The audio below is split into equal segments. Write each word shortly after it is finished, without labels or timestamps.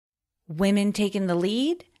Women Taking the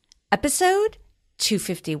Lead, episode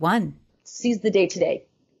 251. Seize the day today.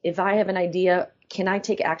 If I have an idea, can I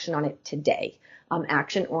take action on it today? I'm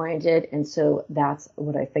action oriented, and so that's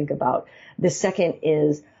what I think about. The second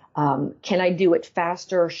is, can I do it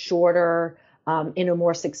faster, shorter, in a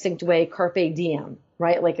more succinct way? Carpe diem,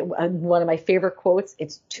 right? Like one of my favorite quotes,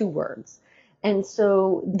 it's 2 words. And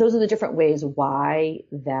so those are the different ways why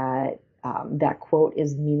that quote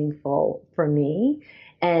is meaningful for me.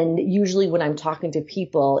 And usually when I'm talking to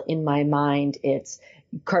people, in my mind, it's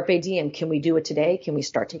carpe diem. Can we do it today? Can we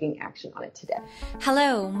start taking action on it today?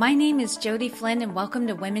 Hello, my name is Jody Flynn, and welcome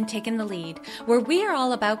to Women Taking the Lead, where we are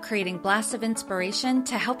all about creating blasts of inspiration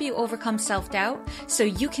to help you overcome self-doubt so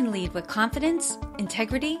you can lead with confidence,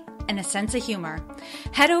 integrity, and a sense of humor.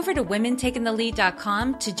 Head over to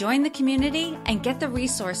womentakingthelead.com to join the community and get the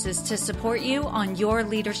resources to support you on your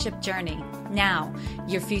leadership journey. Now,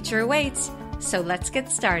 your future awaits, so let's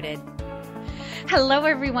get started. Hello,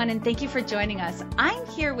 everyone, and thank you for joining us. I'm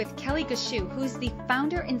here with Kelly Gushue, who's the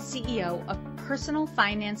founder and CEO of Personal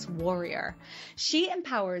Finance Warrior. She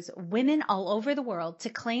empowers women all over the world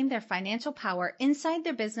to claim their financial power inside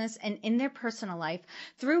their business and in their personal life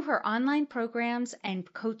through her online programs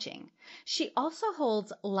and coaching. She also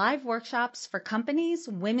holds live workshops for companies,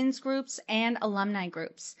 women's groups, and alumni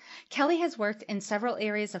groups. Kelly has worked in several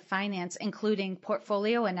areas of finance, including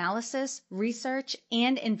portfolio analysis, research,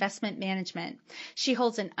 and investment management. She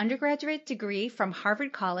holds an undergraduate degree from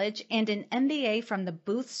Harvard College and an MBA from the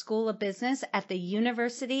Booth School of Business at the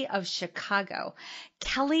University of Chicago.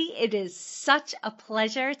 Kelly, it is such a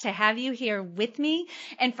pleasure to have you here with me.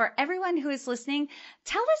 And for everyone who is listening,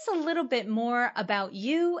 tell us a little bit more about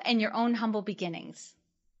you and your own humble beginnings.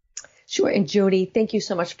 Sure. And Jody, thank you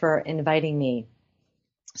so much for inviting me.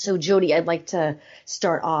 So Jody, I'd like to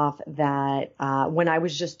start off that when I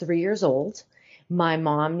was just 3 years old, my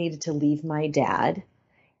mom needed to leave my dad,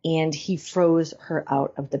 and he froze her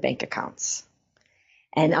out of the bank accounts.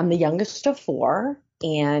 And I'm the youngest of 4,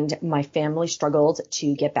 and my family struggled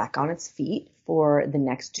to get back on its feet for the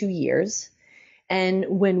next 2 years. And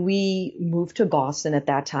when we moved to Boston at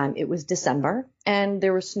that time, it was December, and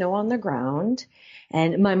there was snow on the ground,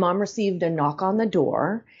 and my mom received a knock on the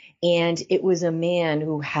door, and it was a man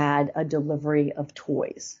who had a delivery of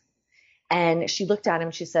toys. And she looked at him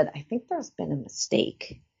and she said, "I think there's been a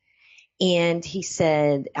mistake." And he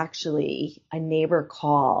said, "Actually, a neighbor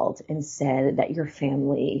called and said that your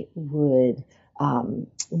family would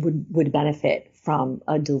benefit from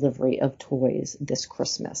a delivery of toys this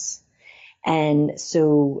Christmas." And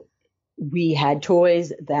so we had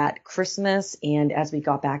toys that Christmas, and as we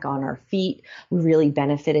got back on our feet, we really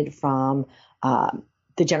benefited from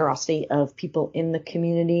the generosity of people in the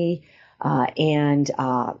community and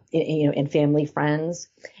family friends.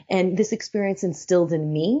 And this experience instilled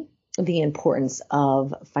in me the importance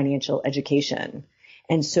of financial education.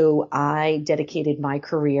 And so I dedicated my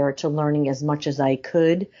career to learning as much as I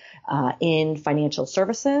could in financial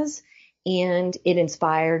services. And it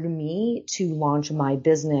inspired me to launch my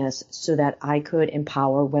business so that I could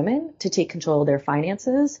empower women to take control of their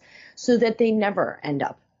finances so that they never end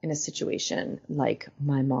up in a situation like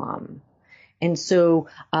my mom. And so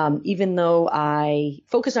even though I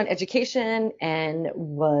focused on education and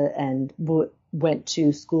went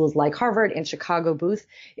to schools like Harvard and Chicago Booth,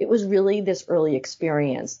 it was really this early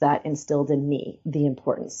experience that instilled in me the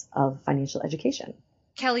importance of financial education.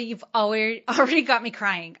 Kelly, you've already got me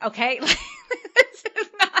crying, okay? This is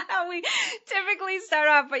not how we typically start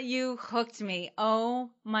off, but you hooked me. Oh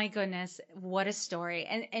my goodness, what a story,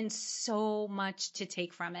 and so much to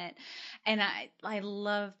take from it. And I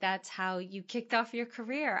love that's how you kicked off your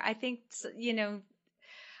career. I think,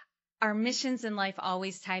 our missions in life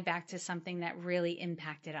always tie back to something that really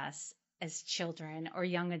impacted us as children or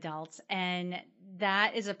young adults. And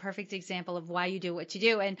that is a perfect example of why you do what you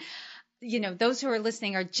do. And those who are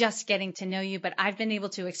listening are just getting to know you, but I've been able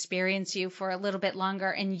to experience you for a little bit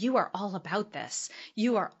longer, and you are all about this.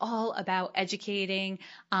 You are all about educating,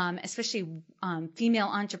 especially female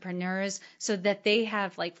entrepreneurs, so that they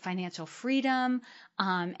have like financial freedom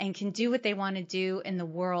and can do what they want to do in the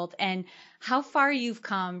world. And how far you've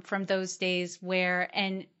come from those days where,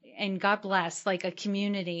 and God bless, like a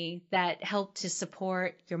community that helped to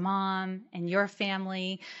support your mom and your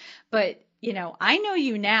family. But I know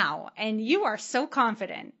you now, and you are so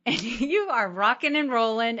confident, and you are rocking and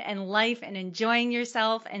rolling and life and enjoying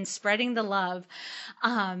yourself and spreading the love.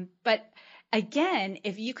 But again,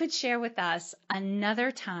 if you could share with us another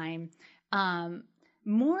time,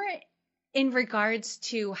 more in regards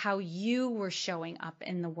to how you were showing up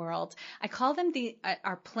in the world. I call them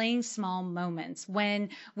our playing small moments when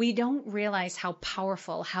we don't realize how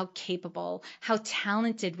powerful, how capable, how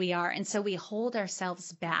talented we are. And so we hold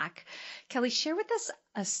ourselves back. Kelly, share with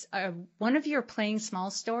us one of your playing small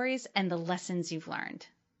stories and the lessons you've learned.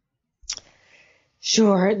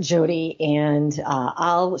 Sure, Jody, and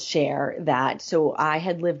I'll share that. So I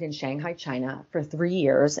had lived in Shanghai, China for 3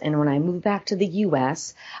 years, and when I moved back to the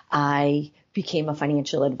U.S., I became a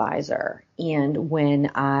financial advisor. And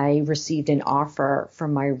when I received an offer for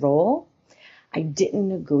my role, I didn't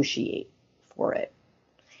negotiate for it.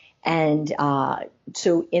 And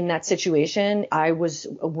so in that situation, I was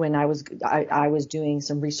doing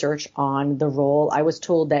some research on the role, I was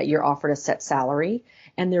told that you're offered a set salary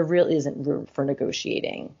and there really isn't room for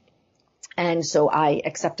negotiating. And so I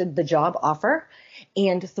accepted the job offer.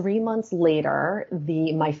 And 3 months later,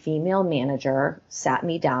 my female manager sat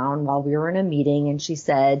me down while we were in a meeting and she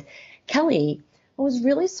said, Kelly, I was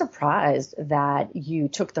really surprised that you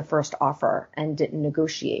took the first offer and didn't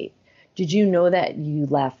negotiate. Did you know that you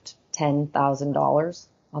left $10,000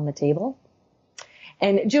 on the table?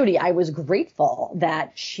 And Jody, I was grateful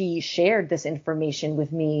that she shared this information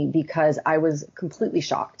with me because I was completely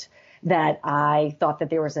shocked that I thought that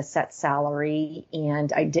there was a set salary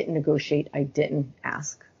and I didn't negotiate. I didn't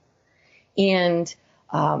ask. And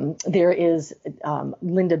there is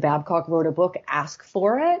Linda Babcock wrote a book, Ask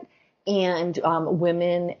for It. And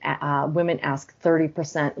women ask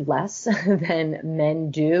 30% less than men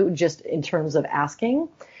do just in terms of asking.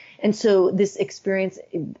 And so this experience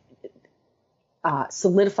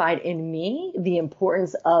solidified in me the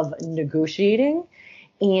importance of negotiating.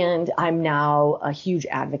 And I'm now a huge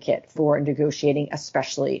advocate for negotiating,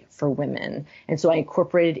 especially for women. And so I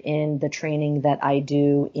incorporated in the training that I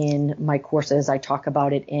do in my courses. I talk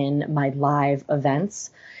about it in my live events.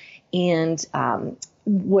 And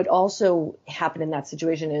what also happened in that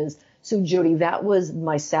situation is, so Jody, that was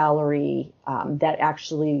my salary. That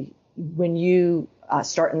actually, when you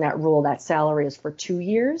start in that role, that salary is for 2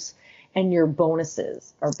 years and your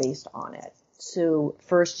bonuses are based on it. So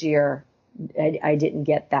first year, I didn't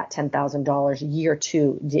get that $10,000. Year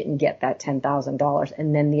 2 didn't get that $10,000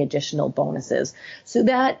 and then the additional bonuses. So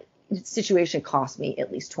that situation cost me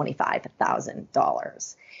at least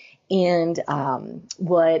 $25,000. And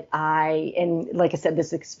like I said,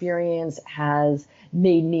 this experience has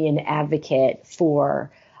made me an advocate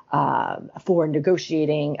for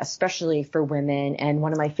negotiating, especially for women. And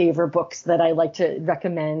one of my favorite books that I like to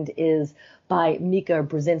recommend is by Mika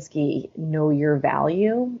Brzezinski, Know Your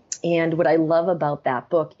Value. And what I love about that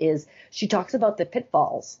book is she talks about the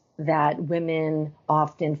pitfalls that women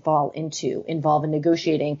often fall into involved in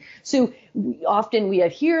negotiating. So we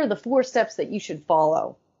have here the 4 steps that you should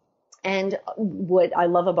follow. And what I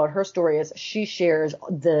love about her story is she shares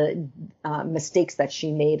the mistakes that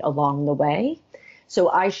she made along the way. So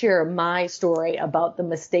I share my story about the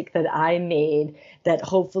mistake that I made that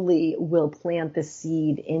hopefully will plant the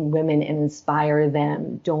seed in women and inspire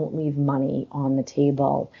them. Don't leave money on the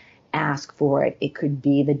table. Ask for it. It could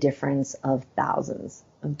be the difference of thousands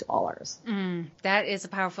of dollars. That is a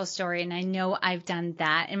powerful story. And I know I've done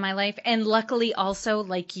that in my life. And luckily also,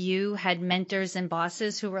 like you, had mentors and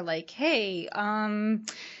bosses who were like, hey,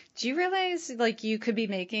 do you realize like you could be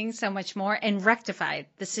making so much more, and rectified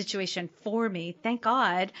the situation for me. Thank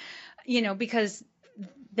God, because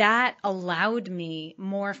that allowed me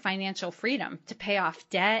more financial freedom to pay off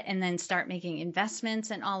debt and then start making investments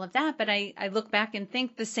and all of that. But I look back and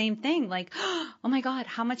think the same thing, like, oh my God,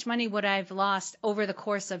 how much money would I have lost over the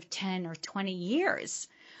course of 10 or 20 years?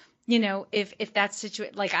 If that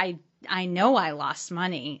situation, like I know I lost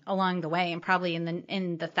money along the way and probably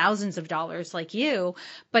in the thousands of dollars like you,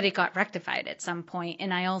 but it got rectified at some point.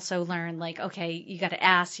 And I also learned like, okay, you got to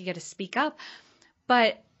ask, you got to speak up.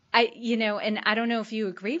 But and I don't know if you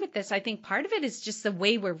agree with this. I think part of it is just the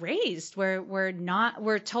way we're raised.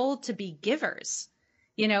 We're told to be givers,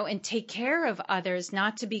 and take care of others,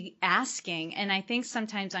 not to be asking. And I think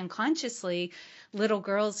sometimes unconsciously little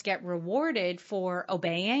girls get rewarded for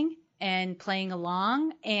obeying and playing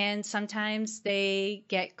along. And sometimes they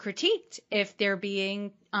get critiqued if they're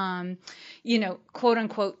being, quote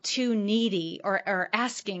unquote, too needy or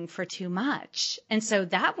asking for too much. And so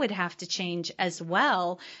that would have to change as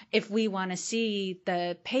well if we want to see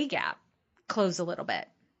the pay gap close a little bit.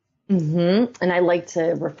 Mm-hmm. And I like to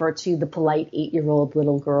refer to the polite 8-year-old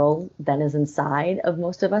little girl that is inside of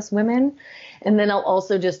most of us women. And then I'll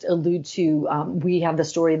also just allude to, we have the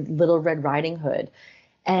story Little Red Riding Hood.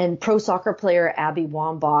 And pro soccer player Abby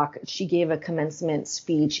Wambach, she gave a commencement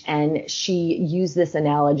speech and she used this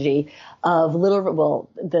analogy of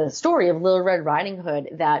the story of Little Red Riding Hood,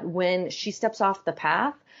 that when she steps off the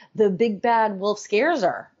path, the big bad wolf scares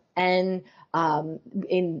her and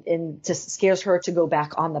just scares her to go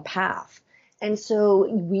back on the path. And so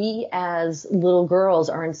we as little girls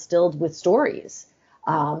are instilled with stories.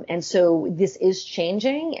 And so this is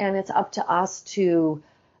changing, and it's up to us to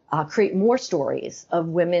create more stories of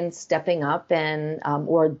women stepping up and,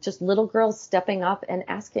 or just little girls stepping up and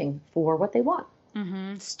asking for what they want.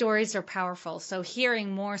 Mm-hmm. Stories are powerful. So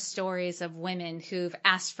hearing more stories of women who've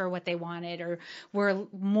asked for what they wanted or were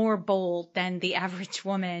more bold than the average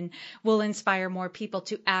woman will inspire more people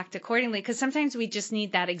to act accordingly. Because sometimes we just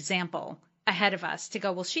need that example ahead of us to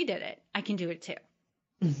go, well, she did it. I can do it too.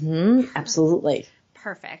 Mm-hmm. Absolutely.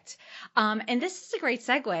 Perfect. And this is a great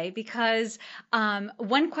segue because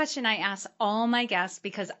one question I ask all my guests,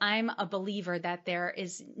 because I'm a believer that there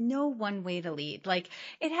is no one way to lead. Like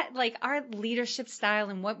our leadership style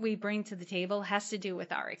and what we bring to the table has to do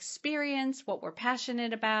with our experience, what we're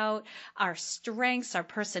passionate about, our strengths, our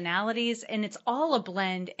personalities, and it's all a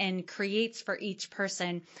blend and creates for each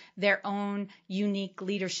person their own unique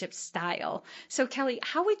leadership style. So Kelly,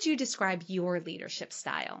 how would you describe your leadership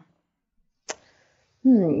style?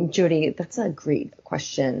 Jody, that's a great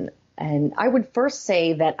question. And I would first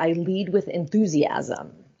say that I lead with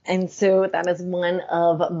enthusiasm. And so that is one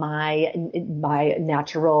of my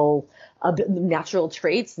natural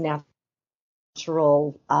traits,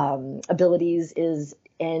 natural abilities is.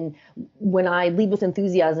 And when I lead with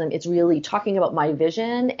enthusiasm, it's really talking about my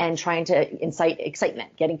vision and trying to incite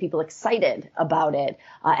excitement, getting people excited about it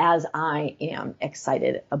as I am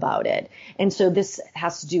excited about it. And so this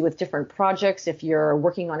has to do with different projects. If you're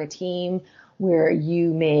working on a team where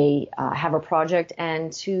you may have a project,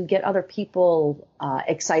 and to get other people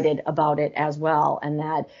excited about it as well, and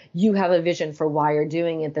that you have a vision for why you're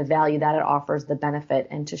doing it, the value that it offers, the benefit,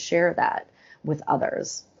 and to share that with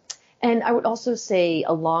others. And I would also say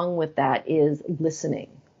along with that is listening.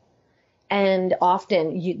 And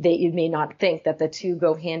often you may not think that the two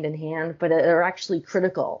go hand in hand, but they're actually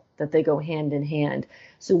critical that they go hand in hand.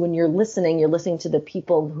 So when you're listening to the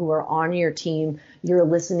people who are on your team. You're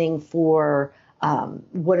listening for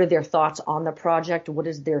what are their thoughts on the project? What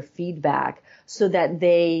is their feedback, so that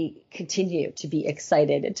they continue to be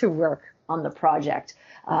excited to work on the project.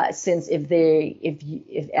 Since if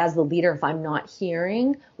as the leader, if I'm not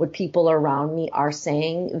hearing what people around me are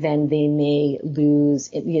saying, then they may lose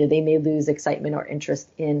excitement or interest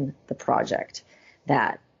in the project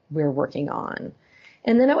that we're working on.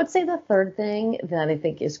 And then I would say the third thing that I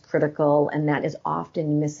think is critical and that is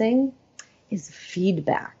often missing is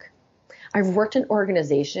feedback. I've worked in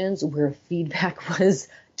organizations where feedback was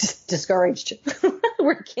discouraged,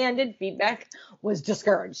 where candid feedback was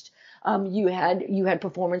discouraged. You had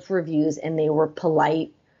performance reviews, and they were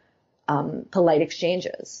polite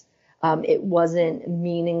exchanges. It wasn't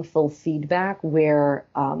meaningful feedback where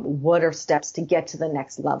what are steps to get to the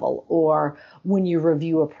next level, or when you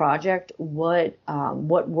review a project, what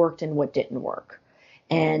worked and what didn't work.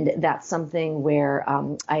 And that's something where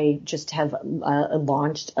I just have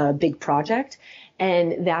launched a big project,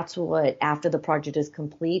 and that's what, after the project is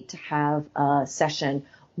complete, to have a session.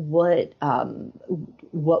 What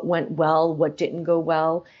went well, what didn't go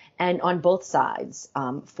well, and on both sides,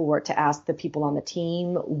 to ask the people on the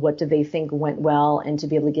team what do they think went well, and to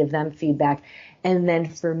be able to give them feedback, and then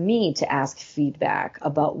for me to ask feedback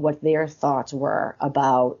about what their thoughts were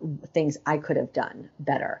about things I could have done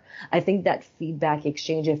better. I think that feedback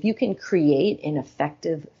exchange, if you can create an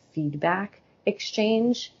effective feedback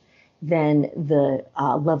exchange, then the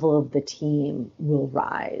level of the team will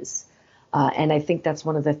rise. And I think that's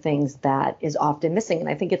one of the things that is often missing. And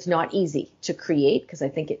I think it's not easy to create, because I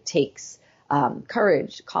think it takes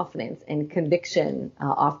courage, confidence, and conviction.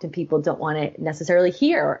 Often people don't want to necessarily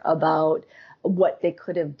hear about what they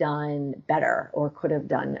could have done better or could have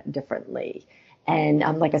done differently. And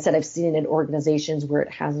like I said, I've seen it in organizations where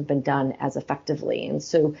it hasn't been done as effectively. And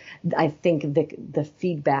so I think the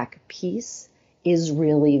feedback piece is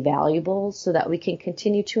really valuable so that we can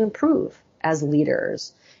continue to improve as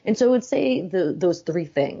leaders. And so I would say those three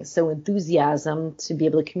things. So enthusiasm, to be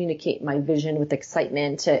able to communicate my vision with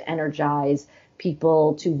excitement, to energize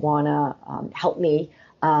people to want to help me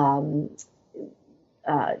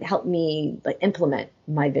implement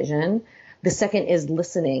my vision. The second is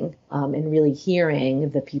listening and really hearing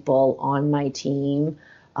the people on my team,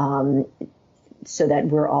 so that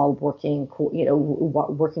we're all working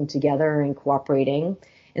together and cooperating.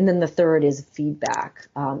 And then the third is feedback,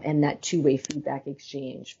 and that two-way feedback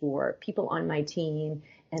exchange for people on my team.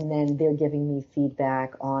 And then they're giving me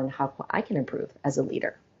feedback on how I can improve as a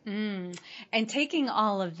leader. And taking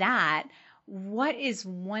all of that, what is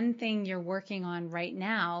one thing you're working on right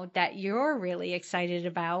now that you're really excited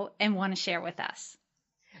about and want to share with us?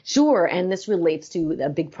 Sure. And this relates to a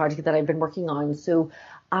big project that I've been working on. So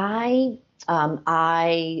I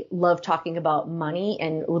love talking about money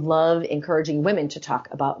and would love encouraging women to talk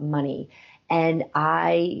about money. And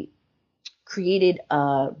I created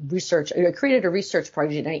a research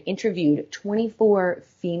project, and I interviewed 24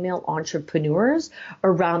 female entrepreneurs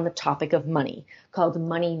around the topic of money, called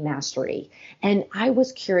Money Mastery. And I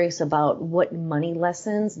was curious about what money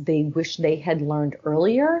lessons they wish they had learned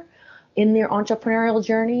earlier in their entrepreneurial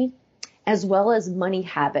journey, as well as money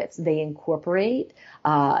habits they incorporate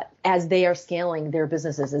as they are scaling their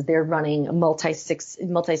businesses, as they're running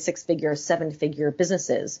multi-six-figure, seven-figure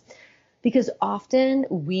businesses. Because often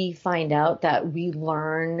we find out that we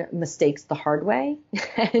learn mistakes the hard way.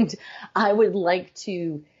 And I would like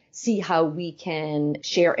to see how we can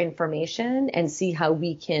share information and see how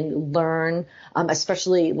we can learn,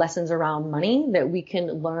 especially lessons around money, that we can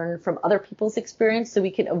learn from other people's experience so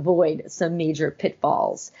we can avoid some major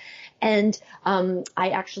pitfalls. And I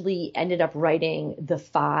actually ended up writing the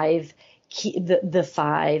five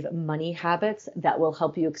money habits that will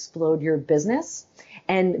help you explode your business.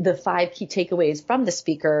 And the 5 key takeaways from the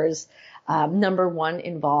speakers, number 1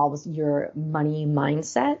 involves your money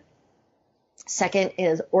mindset. Second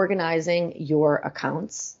is organizing your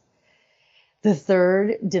accounts. The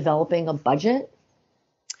third, developing a budget.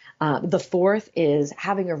 The fourth is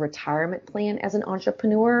having a retirement plan as an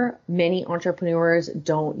entrepreneur. Many entrepreneurs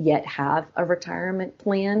don't yet have a retirement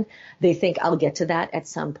plan. They think I'll get to that at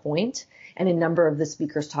some point. And a number of the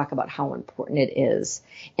speakers talk about how important it is.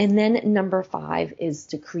 And then number 5 is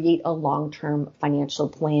to create a long-term financial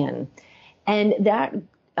plan. And that,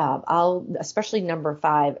 especially number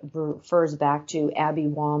 5 refers back to Abby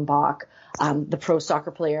Wambach, the pro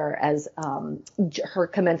soccer player, as her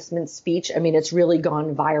commencement speech. I mean, it's really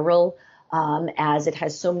gone viral as it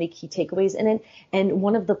has so many key takeaways in it. And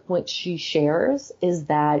one of the points she shares is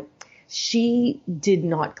that she did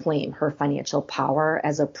not claim her financial power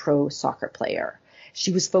as a pro soccer player.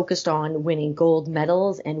 She was focused on winning gold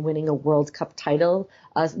medals and winning a World Cup title.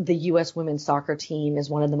 The U.S. women's soccer team is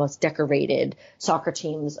one of the most decorated soccer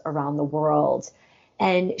teams around the world.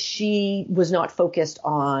 And she was not focused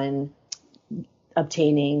on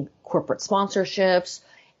obtaining corporate sponsorships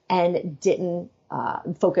and didn't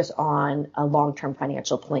focus on a long-term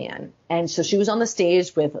financial plan. And so she was on the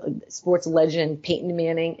stage with sports legend Peyton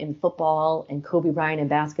Manning in football and Kobe Bryant in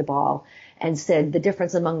basketball and said, the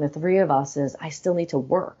difference among the three of us is I still need to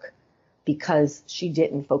work, because she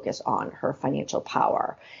didn't focus on her financial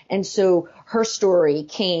power. And so her story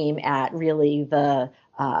came at really the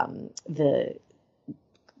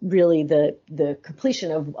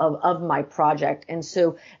completion of my project. And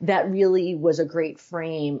so that really was a great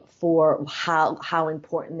frame for how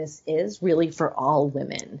important this is really for all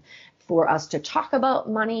women, for us to talk about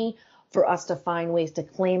money, for us to find ways to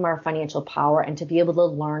claim our financial power and to be able to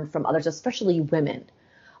learn from others, especially women,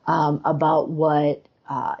 about what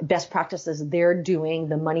best practices they're doing,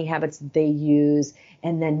 the money habits they use,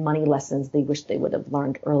 and then money lessons they wish they would have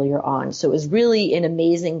learned earlier on. So it was really an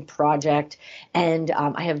amazing project. And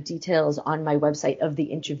I have details on my website of the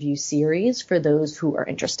interview series for those who are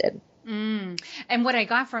interested. And what I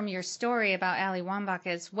got from your story about Ali Wambach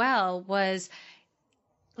as well was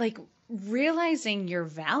like realizing your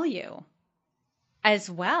value as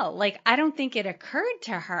well. Like, I don't think it occurred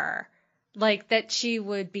to her like that she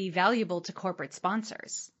would be valuable to corporate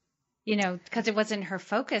sponsors, because it wasn't her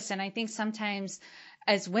focus. And I think sometimes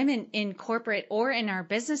as women in corporate or in our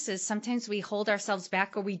businesses, sometimes we hold ourselves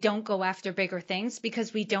back or we don't go after bigger things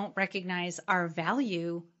because we don't recognize our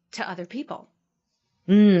value to other people.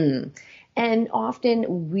 And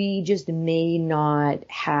often we just may not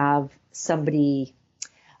have somebody,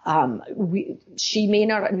 she may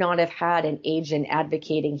not have had an agent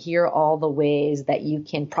advocating, here are all the ways that you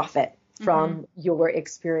can profit from your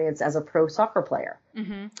experience as a pro soccer player.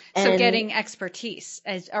 So getting expertise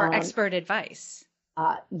or expert advice.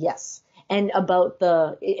 Yes. And about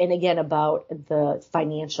the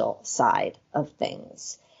financial side of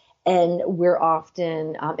things. And we're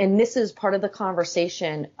often, and this is part of the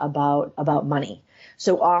conversation about money.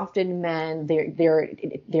 So often men,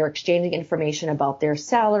 they're exchanging information about their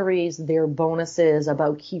salaries, their bonuses,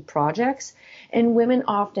 about key projects, and women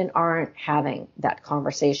often aren't having that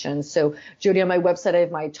conversation. So Jody, on my website, I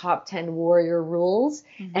have my top 10 warrior rules,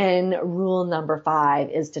 and rule number 5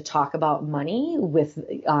 is to talk about money with,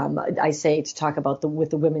 I say to talk about with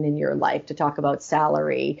the women in your life, to talk about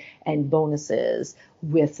salary and bonuses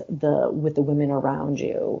with the women around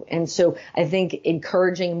you. And so I think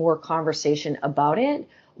encouraging more conversation about it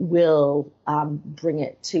will bring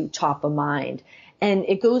it to top of mind. And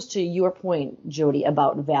it goes to your point, Jody,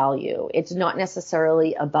 about value. It's not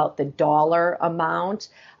necessarily about the dollar amount,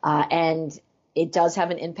 and it does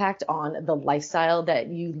have an impact on the lifestyle that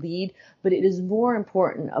you lead, but it is more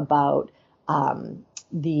important about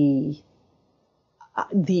the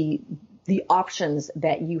options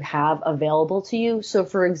that you have available to you. So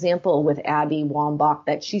for example, with Abby Wambach,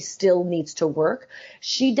 that she still needs to work,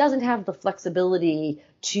 she doesn't have the flexibility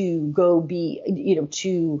to go be,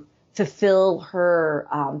 to fulfill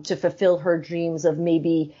her dreams of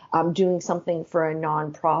maybe doing something for a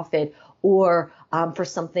nonprofit, or for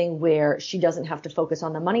something where she doesn't have to focus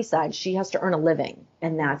on the money side. She has to earn a living,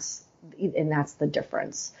 and that's the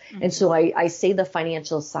difference. And so I say the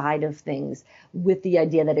financial side of things with the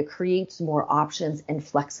idea that it creates more options and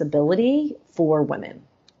flexibility for women.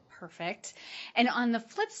 Perfect. And on the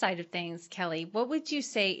flip side of things, Kelly, what would you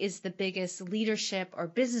say is the biggest leadership or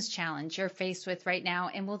business challenge you're faced with right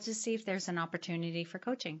now? And we'll just see if there's an opportunity for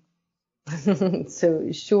coaching.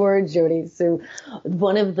 So sure, Jody. So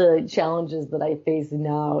one of the challenges that I face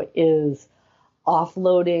now is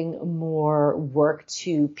offloading more work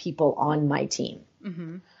to people on my team.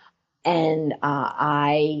 And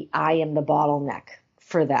I am the bottleneck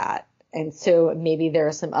for that. And so maybe there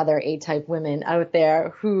are some other A-type women out there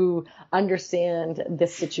who understand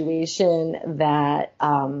this situation, that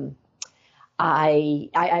I've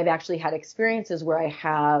actually had experiences where I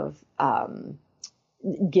have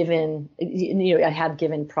given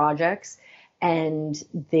projects, and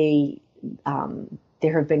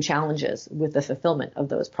there have been challenges with the fulfillment of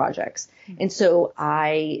those projects. And so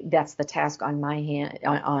that's the task on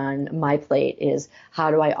my plate, is how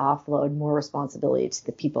do I offload more responsibility to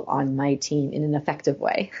the people on my team in an effective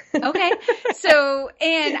way? Okay. So,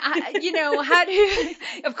 and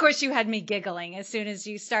of course you had me giggling as soon as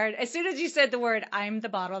you said the word, I'm the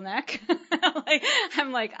bottleneck.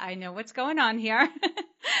 I'm like, I know what's going on here.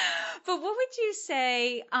 But what would you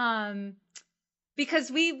say,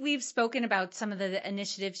 because we've spoken about some of the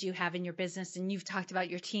initiatives you have in your business, and you've talked about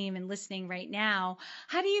your team and listening right now.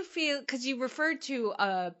 How do you feel, because you referred to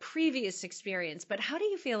a previous experience, but how do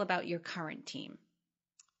you feel about your current team?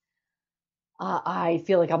 I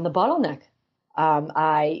feel like I'm the bottleneck.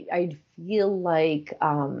 I feel like,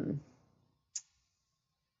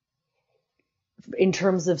 in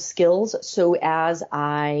terms of skills, so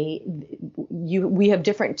we have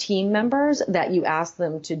different team members that you ask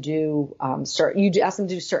them to do,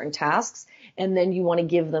 certain tasks, and then you want to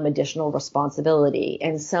give them additional responsibility.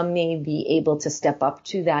 And some may be able to step up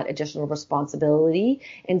to that additional responsibility,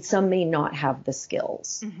 and some may not have the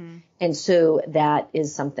skills. And so that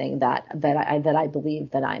is something that I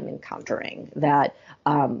believe that I'm encountering, that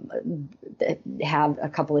have a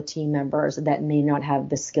couple of team members that may not have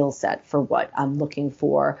the skill set for what I'm looking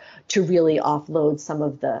for to really offload some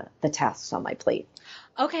of the tasks on my plate.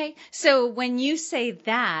 Okay. So when you say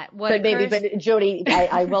that, but Jody,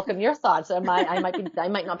 I welcome your thoughts. I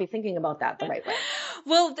might not be thinking about that the right way.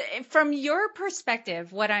 Well, from your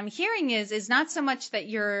perspective, what I'm hearing is not so much that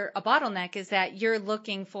you're a bottleneck, is that you're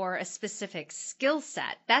looking for a specific skill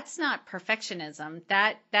set. That's not perfectionism.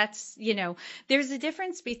 That's, there's a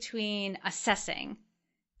difference between assessing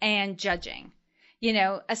and judging.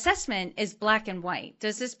 Assessment is black and white.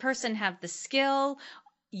 Does this person have the skill?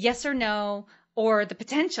 Yes or no? Or the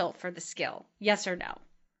potential for the skill? Yes or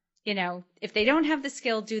no? If they don't have the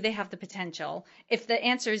skill, do they have the potential? If the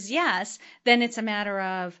answer is yes, then it's a matter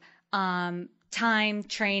of time,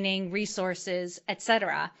 training, resources,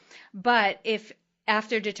 etc. But if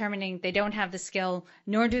after determining they don't have the skill,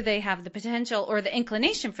 nor do they have the potential or the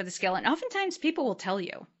inclination for the skill, and oftentimes people will tell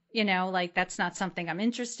you, that's not something I'm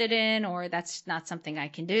interested in, or that's not something I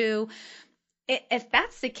can do. If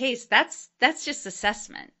that's the case, that's just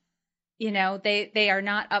assessment. They are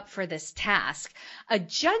not up for this task. A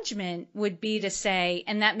judgment would be to say,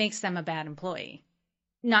 and that makes them a bad employee.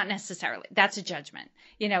 Not necessarily. That's a judgment.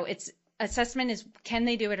 It's assessment is, can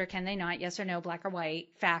they do it or can they not? Yes or no, black or white,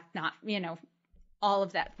 fact, not, all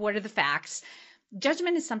of that. What are the facts?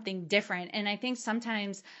 Judgment is something different. And I think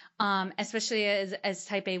sometimes, especially as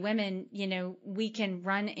type A women, we can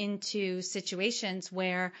run into situations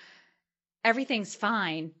where everything's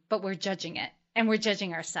fine, but we're judging it and we're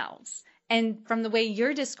judging ourselves. And from the way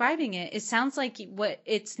you're describing it, it sounds like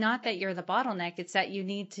it's not that you're the bottleneck. It's that you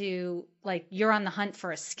need to, like, you're on the hunt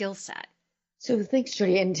for a skill set. So thanks,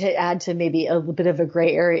 Judy. And to add to maybe a little bit of a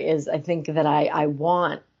gray area is I think that I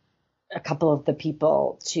want a couple of the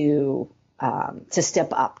people to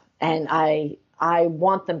step up, and I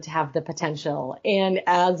want them to have the potential. And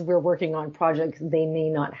as we're working on projects, they may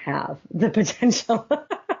not have the potential.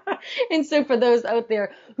 And so for those out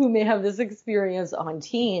there who may have this experience on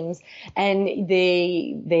teams, and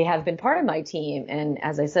they have been part of my team, and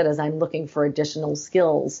as I said, as I'm looking for additional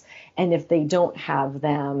skills, and if they don't have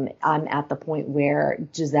them, I'm at the point where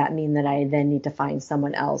does that mean that I then need to find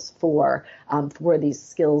someone else for these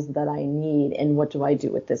skills that I need, and what do I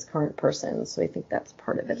do with this current person? So I think that's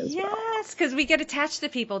part of it as well. Yes, because we get attached to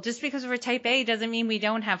people. Just because we're type A doesn't mean we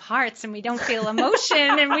don't have hearts and we don't feel emotion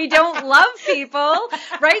and we don't love people,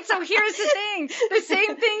 right? So here's the thing. The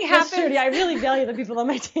same thing happens. Yes, Judy, I really value the people on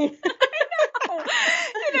my team.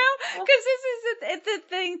 Because this is the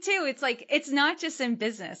thing too. It's like, it's not just in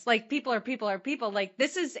business. Like, people are people. Like,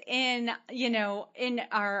 this is in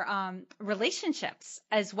our relationships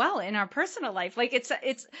as well, in our personal life. Like, it's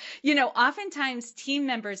oftentimes team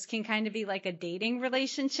members can kind of be like a dating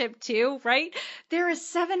relationship too, right? They're a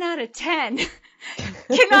 7 out of 10. Can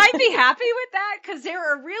I be happy with that? Because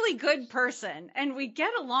they're a really good person and we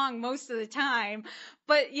get along most of the time.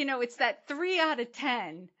 But, it's that 3 out of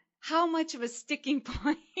 10. How much of a sticking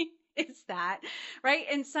point is that, right?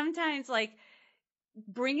 And sometimes, like,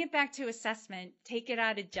 bring it back to assessment, take it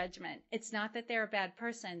out of judgment. It's not that they're a bad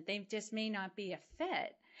person. They just may not be a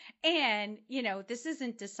fit. And, this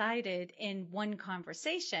isn't decided in one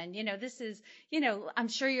conversation. This is, I'm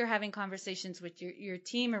sure you're having conversations with your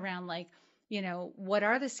team around, like, what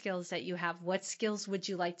are the skills that you have? What skills would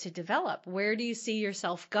you like to develop? Where do you see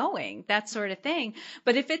yourself going? That sort of thing.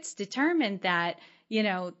 But if it's determined that,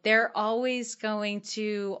 they're always going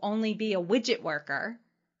to only be a widget worker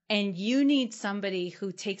and you need somebody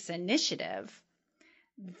who takes initiative,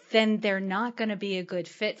 then they're not going to be a good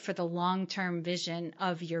fit for the long-term vision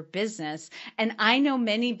of your business. And I know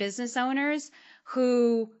many business owners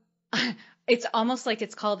who it's almost like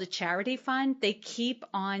it's called a charity fund. They keep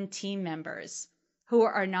on team members who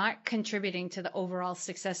are not contributing to the overall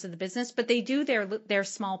success of the business, but they do their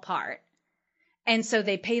small part. And so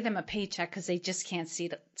they pay them a paycheck because they just can't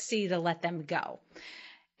see to let them go.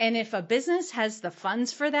 And if a business has the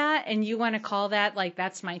funds for that and you want to call that, like,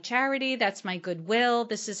 that's my charity, that's my goodwill,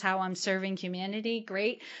 this is how I'm serving humanity,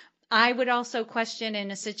 great. I would also question, in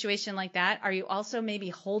a situation like that, are you also maybe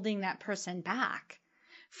holding that person back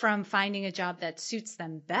from finding a job that suits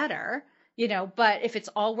them better? But if it's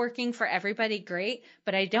all working for everybody, great.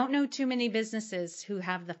 But I don't know too many businesses who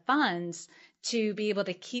have the funds to be able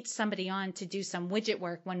to keep somebody on to do some widget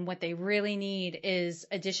work when what they really need is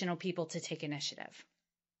additional people to take initiative.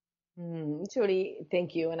 Jody,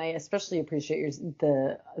 thank you. And I especially appreciate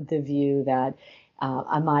the view that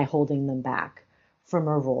am I holding them back from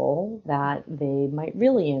a role that they might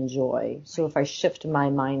really enjoy? So if I shift my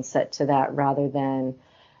mindset to that rather than,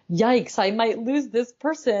 yikes, I might lose this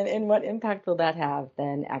person and what impact will that have?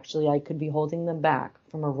 Then actually I could be holding them back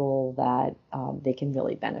from a role that they can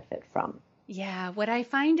really benefit from. Yeah, what I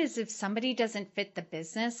find is if somebody doesn't fit the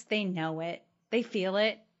business, they know it, they feel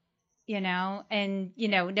it, and,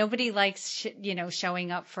 nobody likes,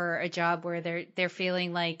 showing up for a job where they're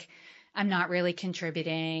feeling like I'm not really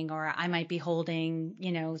contributing, or I might be holding,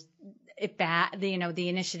 it back, the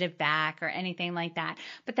initiative back or anything like that.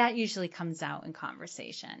 But that usually comes out in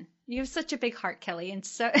conversation. You have such a big heart, Kelly, and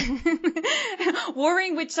so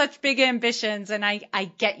warring with such big ambitions. And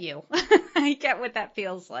I get you. I get what that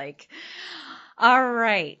feels like. All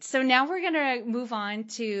right. So now we're going to move on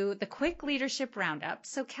to the quick leadership roundup.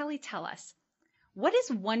 So Kelly, tell us, what is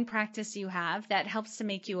one practice you have that helps to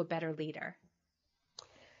make you a better leader?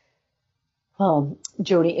 Well,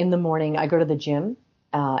 Jody, in the morning, I go to the gym.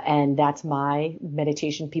 And that's my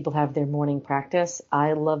meditation. People have their morning practice.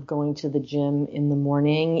 I love going to the gym in the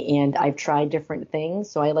morning, and I've tried different things.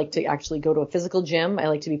 So I like to actually go to a physical gym. I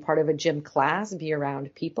like to be part of a gym class, be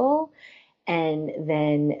around people. And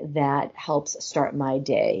then that helps start my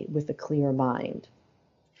day with a clear mind.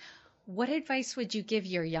 What advice would you give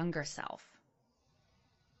your younger self?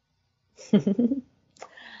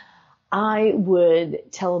 I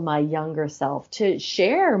would tell my younger self to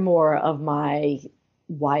share more of my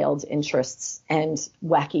wild interests and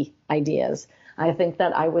wacky ideas. I think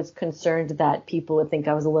that I was concerned that people would think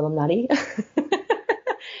I was a little nutty.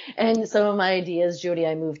 And some of my ideas, Jody,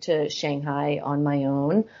 I moved to Shanghai on my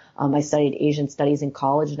own. I studied Asian studies in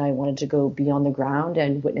college, and I wanted to go be on the ground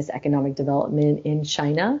and witness economic development in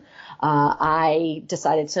China. I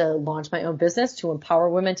decided to launch my own business to empower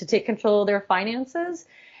women to take control of their finances.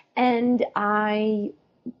 And I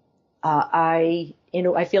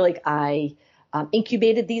feel like I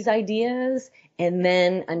incubated these ideas, and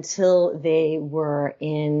then until they were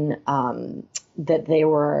that they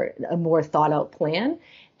were a more thought out plan.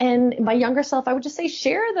 And my younger self, I would just say,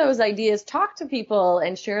 share those ideas, talk to people,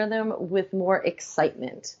 and share them with more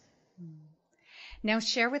excitement. Now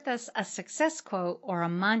share with us a success quote or a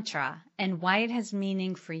mantra and why it has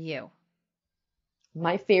meaning for you.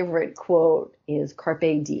 My favorite quote is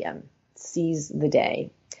Carpe Diem, seize the day.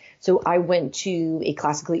 So I went to a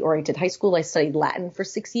classically oriented high school. I studied Latin for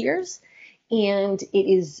 6 years. And it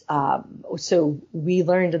is, so we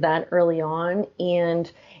learned that early on,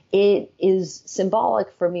 and it is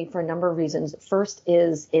symbolic for me for a number of reasons. First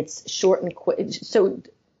is it's short and quick. So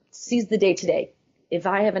seize the day today. If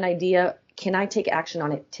I have an idea, can I take action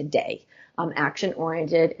on it today? I'm action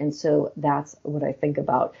oriented. And so that's what I think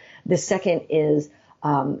about. The second is,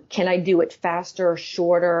 can I do it faster,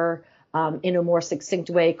 shorter, in a more succinct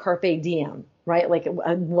way? Carpe diem, right? Like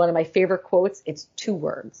one of my favorite quotes, it's 2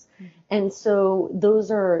 words. Mm-hmm. And so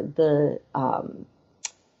those are the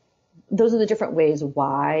different ways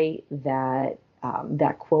why that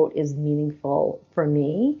quote is meaningful for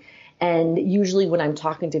me. And usually when I'm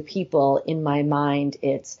talking to people, in my mind,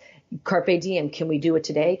 it's Carpe diem. Can we do it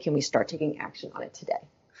today? Can we start taking action on it today?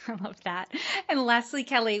 I love that. And lastly,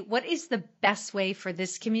 Kelly, what is the best way for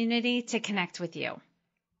this community to connect with you?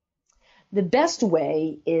 The best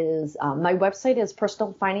way is my website is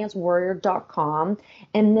personalfinancewarrior.com.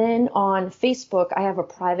 And then on Facebook, I have a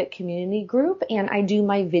private community group, and I do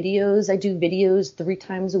my videos. I do videos 3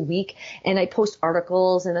 times a week, and I post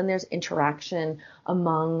articles, and then there's interaction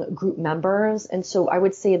among group members. And so I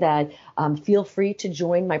would say that feel free to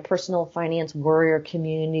join my Personal Finance Warrior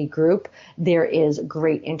community group. There is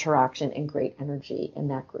great interaction and great energy in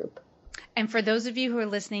that group. And for those of you who are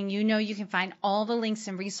listening, you know you can find all the links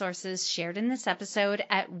and resources shared in this episode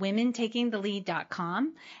at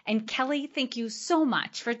womentakingthelead.com. And Kelly, thank you so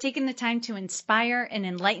much for taking the time to inspire and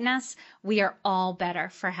enlighten us. We are all better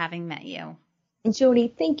for having met you.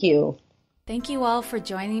 Jody, thank you. Thank you all for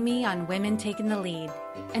joining me on Women Taking the Lead.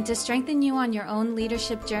 And to strengthen you on your own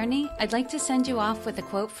leadership journey, I'd like to send you off with a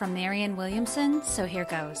quote from Marianne Williamson, so here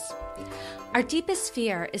goes. Our deepest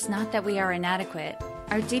fear is not that we are inadequate.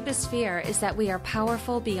 Our deepest fear is that we are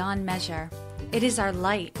powerful beyond measure. It is our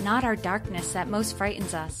light, not our darkness, that most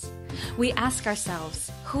frightens us. We ask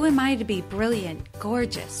ourselves, who am I to be brilliant,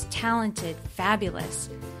 gorgeous, talented, fabulous?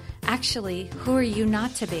 Actually, who are you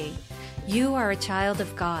not to be? You are a child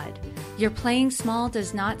of God. Your playing small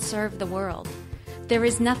does not serve the world. There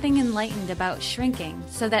is nothing enlightened about shrinking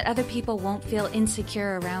so that other people won't feel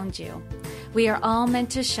insecure around you. We are all meant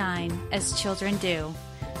to shine as children do.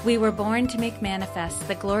 We were born to make manifest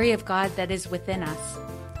the glory of God that is within us.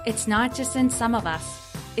 It's not just in some of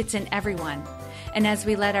us, it's in everyone. And as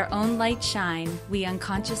we let our own light shine, we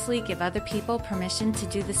unconsciously give other people permission to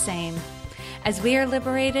do the same. As we are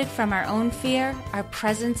liberated from our own fear, our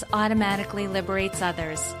presence automatically liberates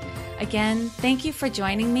others. Again, thank you for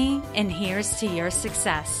joining me, and here's to your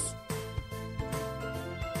success.